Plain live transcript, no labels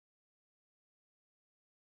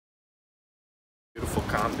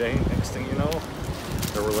calm day. Next thing you know,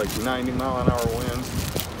 there were like 90-mile-an-hour winds.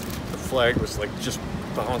 The flag was like just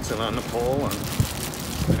bouncing on the pole, and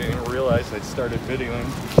I didn't even realize I'd started videoing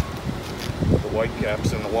the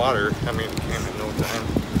whitecaps in the water. I mean, it came in no time.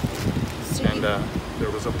 And there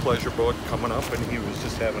was a pleasure boat coming up, and he was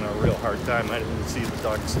just having a real hard time. I didn't see the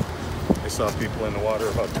ducks. I saw people in the water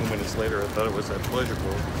about 2 minutes later. I thought it was that pleasure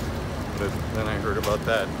boat, but then I heard about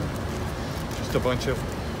that. Just a bunch of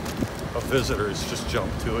visitors just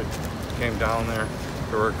jumped to it, came down there.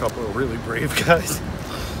 There were a couple of really brave guys.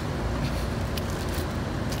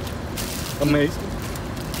 Amazing.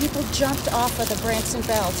 People jumped off of the Branson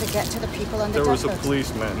Bell to get to the people on the There was a duck boats.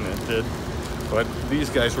 policeman that did, but these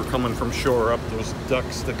guys were coming from shore up those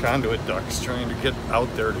ducks, the conduit ducks, trying to get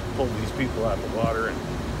out there to pull these people out of the water, and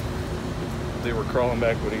they were crawling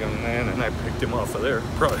back with a young man, and I picked him off of there,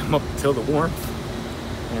 brought him up till the warmth,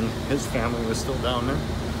 and his family was still down there.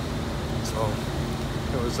 So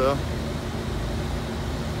it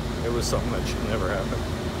was something that should never happen.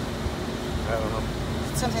 I don't know.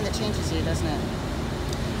 It's something that changes you, doesn't it?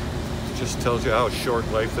 It just tells you how short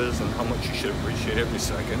life is and how much you should appreciate every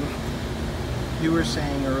second. You were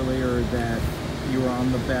saying earlier that you were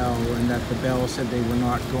on the Bell and that the Bell said they were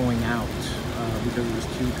not going out because it was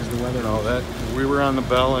because the weather. No, that we were on the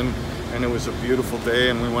Bell, and it was a beautiful day,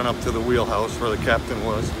 and we went up to the wheelhouse where the captain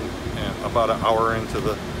was, and about an hour into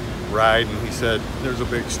the ride, and he said there's a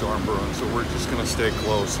big storm brewing, so we're just going to stay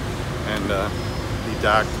close. And we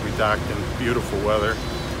docked in beautiful weather.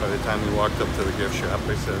 By the time we walked up to the gift shop,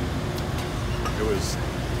 they said it was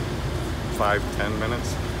 5-10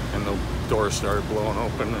 minutes, and the doors started blowing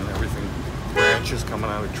open and everything, branches coming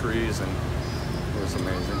out of trees, and it was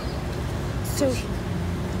amazing. So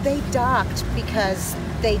they docked because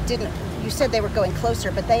they didn't, you said they were going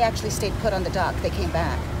closer, but they actually stayed put on the dock. They came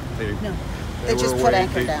back. They They just were put away.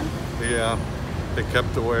 anchor down. Yeah, they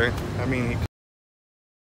kept away. I mean,